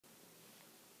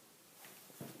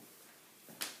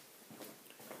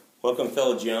Welcome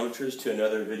fellow geometers to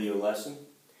another video lesson.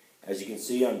 As you can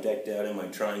see, I'm decked out in my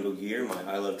triangle gear, my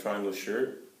I Love Triangle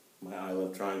shirt, my I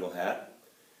Love Triangle hat.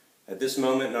 At this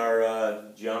moment in our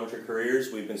geometry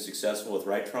careers, we've been successful with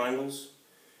right triangles,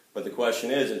 but the question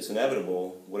is, it's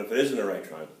inevitable, what if it isn't a right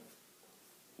triangle?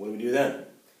 What do we do then?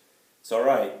 It's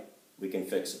alright, we can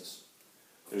fix this.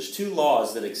 There's two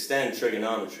laws that extend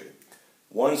trigonometry.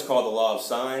 One's called the law of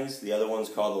sines, the other one's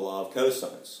called the law of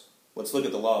cosines. Let's look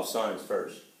at the law of sines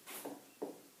first.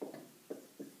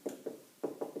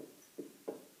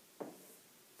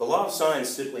 The law of sines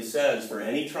simply says for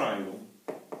any triangle,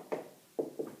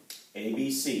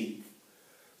 ABC,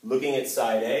 looking at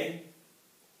side A,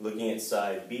 looking at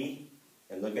side B,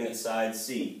 and looking at side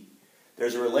C,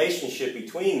 there's a relationship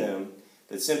between them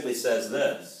that simply says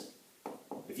this.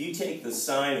 If you take the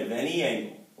sine of any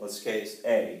angle, let's case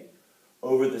A,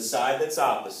 over the side that's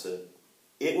opposite,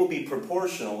 it will be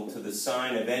proportional to the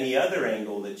sine of any other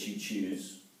angle that you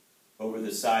choose over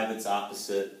the side that's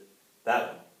opposite that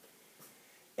one.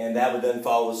 And that would then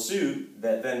follow suit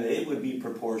that then it would be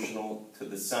proportional to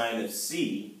the sine of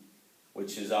C,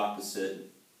 which is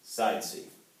opposite side C.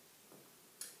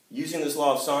 Using this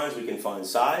law of sines, we can find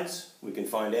sides, we can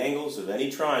find angles of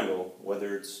any triangle,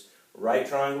 whether it's a right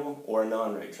triangle or a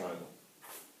non-right triangle.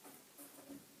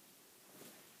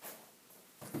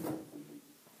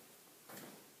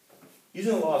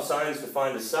 Using the law of sines to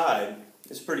find a side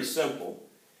is pretty simple.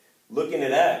 Looking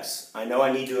at x, I know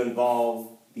I need to involve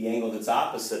the angle that's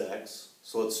opposite x,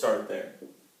 so let's start there.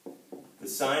 The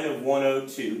sine of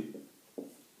 102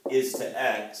 is to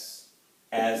x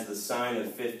as the sine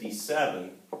of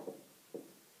 57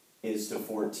 is to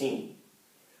 14.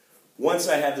 Once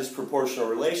I have this proportional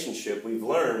relationship, we've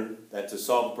learned that to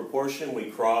solve a proportion, we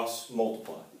cross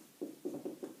multiply.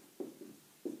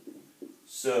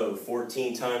 So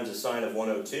 14 times the sine of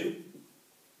 102,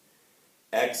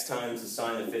 x times the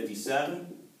sine of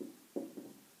 57.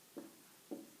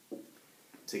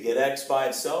 To get x by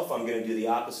itself, I'm going to do the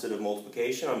opposite of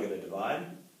multiplication. I'm going to divide.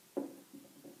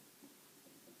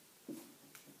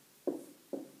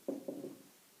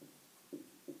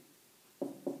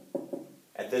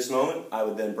 At this moment, I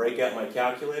would then break out my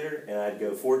calculator and I'd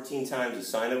go 14 times the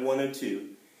sine of 102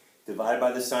 divided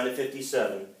by the sine of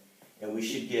 57, and we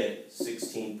should get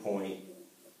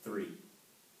 16.3.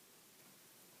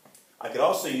 I could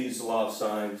also use the law of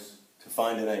sines to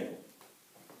find an angle.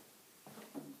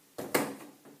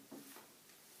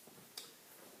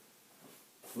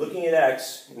 Looking at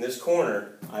x in this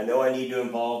corner, I know I need to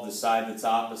involve the side that's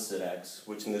opposite x,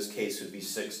 which in this case would be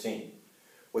 16.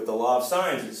 With the law of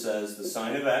sines, it says the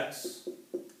sine of x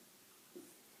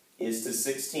is to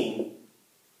 16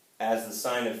 as the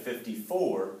sine of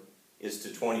 54 is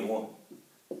to 21.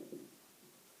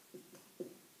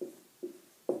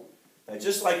 Now,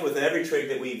 just like with every trick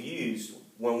that we've used,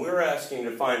 when we're asking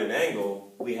to find an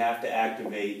angle, we have to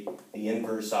activate the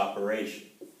inverse operation.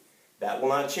 That will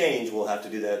not change. We'll have to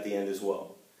do that at the end as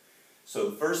well. So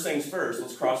first things first,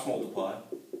 let's cross multiply.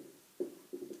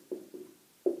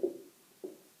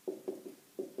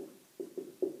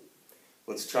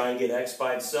 Let's try and get x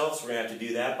by itself, so we're going to have to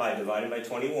do that by dividing by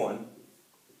 21.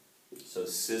 So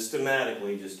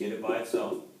systematically, just get it by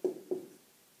itself.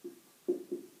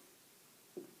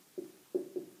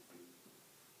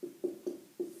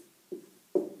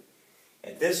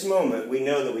 At this moment, we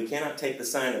know that we cannot take the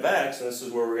sine of x, and this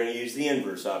is where we're going to use the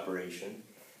inverse operation.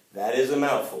 That is a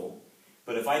mouthful.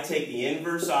 But if I take the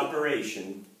inverse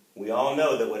operation, we all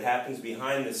know that what happens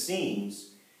behind the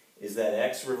scenes is that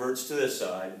x reverts to this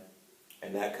side,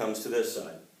 and that comes to this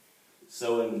side.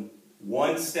 So in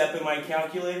one step in my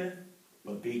calculator,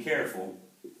 but be careful,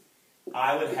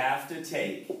 I would have to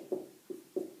take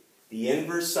the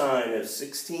inverse sine of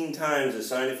 16 times the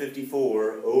sine of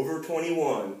 54 over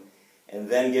 21, and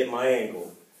then get my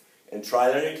angle. And try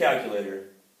that on your calculator.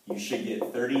 You should get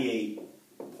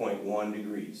 38.1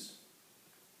 degrees.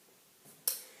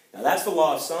 Now that's the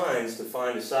law of sines to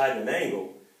find a side and an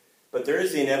angle, but there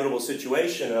is the inevitable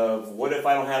situation of what if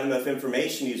I don't have enough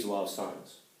information to use the law of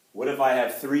sines? What if I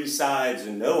have three sides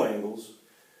and no angles?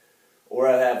 Or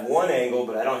I have one angle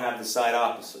but I don't have the side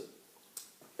opposite?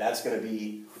 That's going to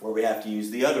be where we have to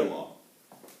use the other law.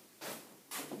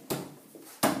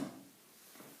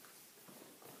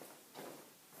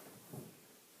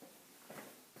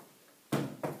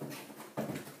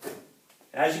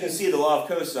 As you can see, the law of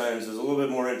cosines is a little bit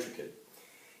more intricate.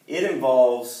 It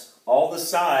involves all the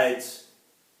sides,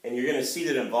 and you're going to see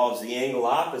that it involves the angle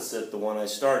opposite the one I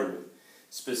started with.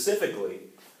 Specifically,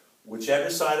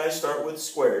 whichever side I start with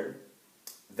squared,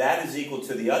 that is equal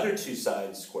to the other two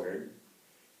sides squared,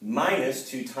 minus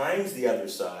 2 times the other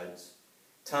sides,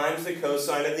 times the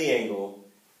cosine of the angle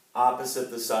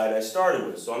opposite the side I started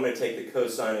with. So I'm going to take the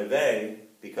cosine of A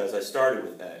because I started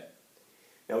with A.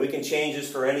 Now we can change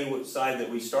this for any side that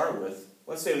we start with.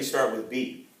 Let's say we start with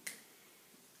B.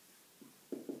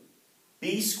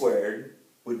 B squared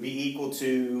would be equal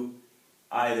to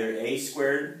either A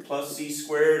squared plus C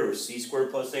squared or C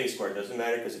squared plus A squared. Doesn't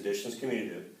matter because addition is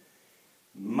commutative.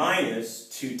 Minus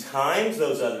 2 times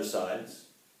those other sides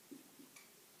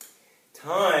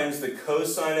times the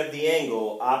cosine of the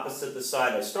angle opposite the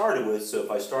side I started with. So if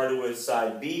I started with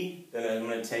side B, then I'm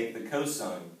going to take the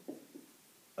cosine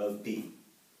of B.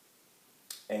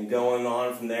 And going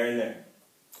on from there and there.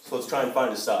 So let's try and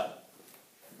find a side.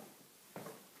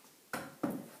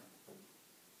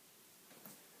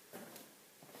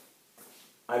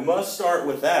 I must start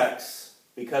with x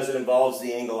because it involves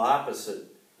the angle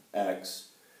opposite x.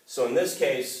 So in this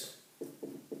case,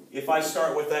 if I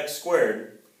start with x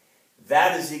squared,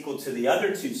 that is equal to the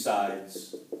other two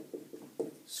sides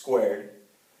squared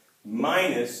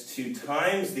minus 2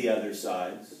 times the other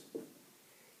sides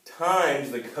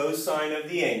times the cosine of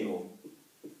the angle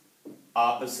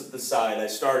opposite the side I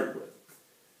started with.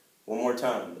 One more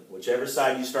time. Whichever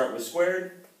side you start with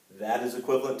squared, that is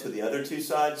equivalent to the other two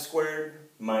sides squared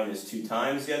minus 2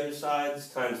 times the other sides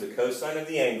times the cosine of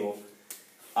the angle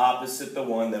opposite the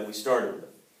one that we started with.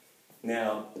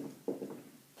 Now,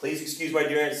 please excuse my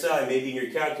dear Aunt Sally, maybe in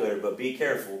your calculator, but be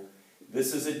careful.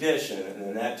 This is addition, and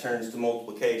then that turns to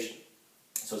multiplication.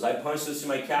 So as I punch this in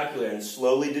my calculator and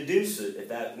slowly deduce it, if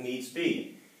that needs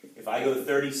be, if I go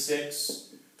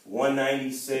 36,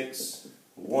 196,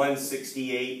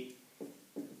 168,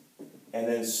 and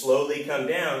then slowly come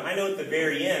down, I know at the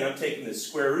very end I'm taking the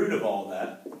square root of all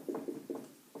that,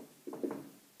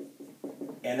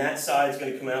 and that side is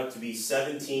going to come out to be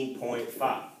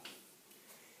 17.5.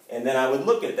 And then I would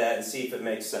look at that and see if it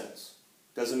makes sense.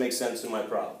 Does it make sense in my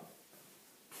problem?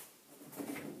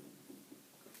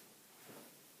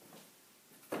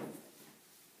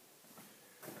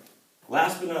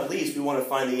 Last but not least, we want to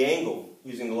find the angle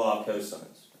using the law of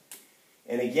cosines.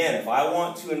 And again, if I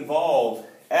want to involve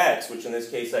x, which in this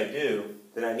case I do,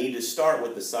 then I need to start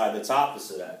with the side that's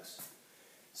opposite x.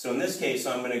 So in this case,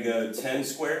 I'm going to go 10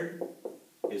 squared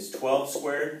is 12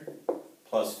 squared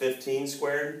plus 15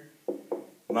 squared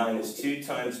minus 2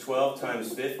 times 12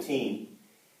 times 15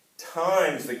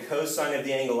 times the cosine of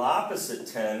the angle opposite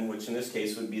 10, which in this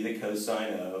case would be the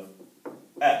cosine of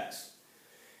x.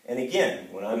 And again,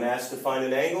 when I'm asked to find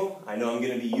an angle, I know I'm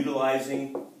going to be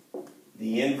utilizing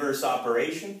the inverse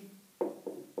operation.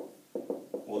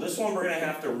 Well, this one we're going to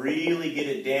have to really get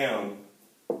it down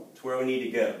to where we need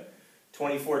to go.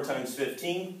 24 times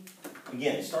 15.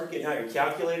 Again, start getting out your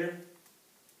calculator.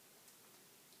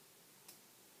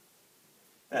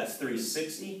 That's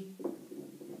 360.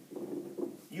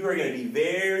 You are going to be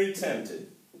very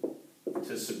tempted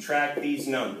to subtract these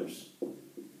numbers.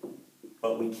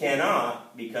 But we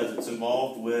cannot because it's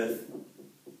involved with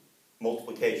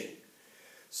multiplication.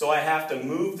 So I have to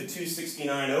move the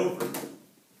 269 over.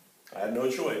 I have no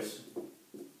choice.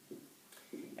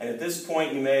 And at this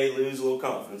point you may lose a little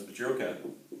confidence, but you're okay.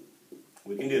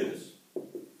 We can do this.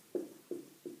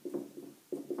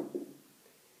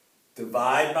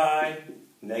 Divide by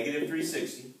negative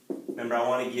 360. Remember, I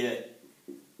want to get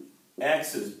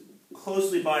x as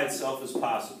closely by itself as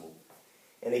possible.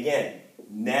 And again,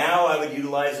 now I would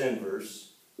utilize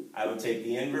inverse. I would take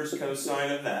the inverse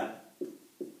cosine of that.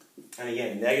 And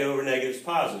again, negative over negative is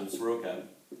positive, so we're okay.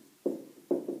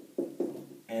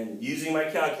 And using my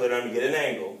calculator, I'm going to get an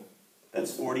angle.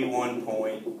 That's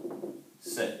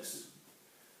 41.6.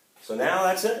 So now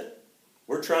that's it.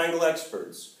 We're triangle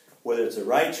experts. Whether it's a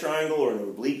right triangle or an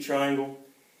oblique triangle,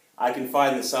 I can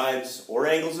find the sides or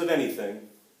angles of anything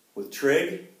with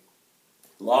trig,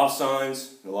 law of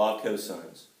sines, and the law of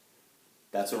cosines.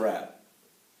 That's a wrap.